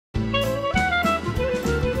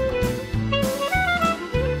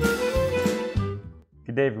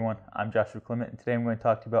Good day everyone, I'm Joshua Clement and today I'm going to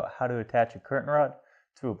talk to you about how to attach a curtain rod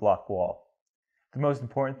to a block wall. The most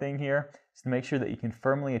important thing here is to make sure that you can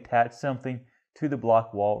firmly attach something to the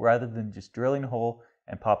block wall rather than just drilling a hole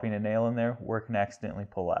and popping a nail in there where it can accidentally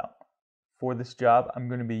pull out. For this job I'm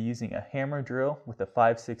going to be using a hammer drill with a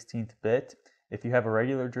 5/16 bit. If you have a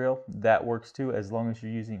regular drill, that works too as long as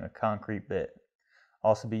you're using a concrete bit. I'll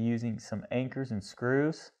also be using some anchors and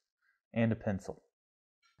screws and a pencil.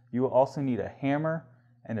 You will also need a hammer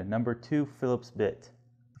and a number 2 Phillips bit.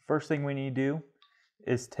 The first thing we need to do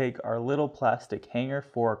is take our little plastic hanger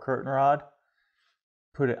for our curtain rod,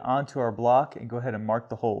 put it onto our block, and go ahead and mark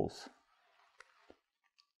the holes.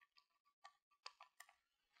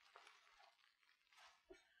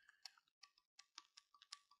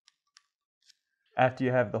 After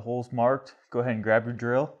you have the holes marked, go ahead and grab your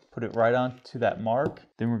drill, put it right onto that mark.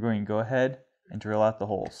 Then we're going to go ahead and drill out the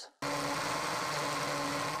holes.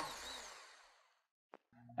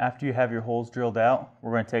 After you have your holes drilled out,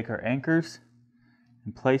 we're going to take our anchors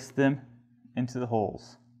and place them into the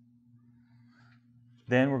holes.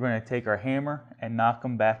 Then we're going to take our hammer and knock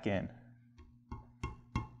them back in.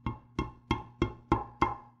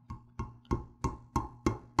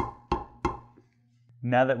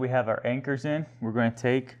 Now that we have our anchors in, we're going to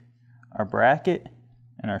take our bracket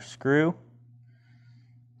and our screw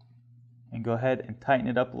and go ahead and tighten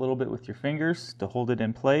it up a little bit with your fingers to hold it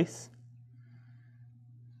in place.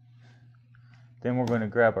 Then we're going to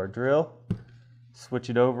grab our drill, switch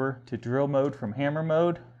it over to drill mode from hammer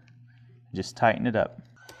mode, and just tighten it up.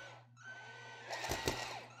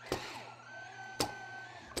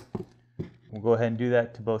 We'll go ahead and do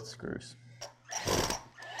that to both screws.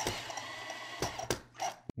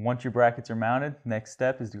 Once your brackets are mounted, next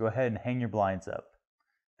step is to go ahead and hang your blinds up.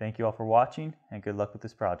 Thank you all for watching and good luck with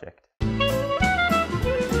this project.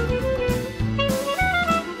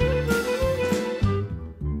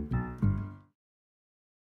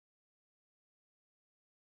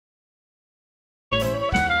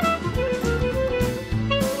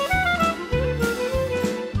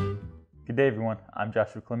 Good day everyone, I'm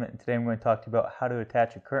Joshua Clement and today I'm going to talk to you about how to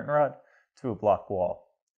attach a curtain rod to a block wall.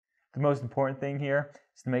 The most important thing here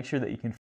is to make sure that you can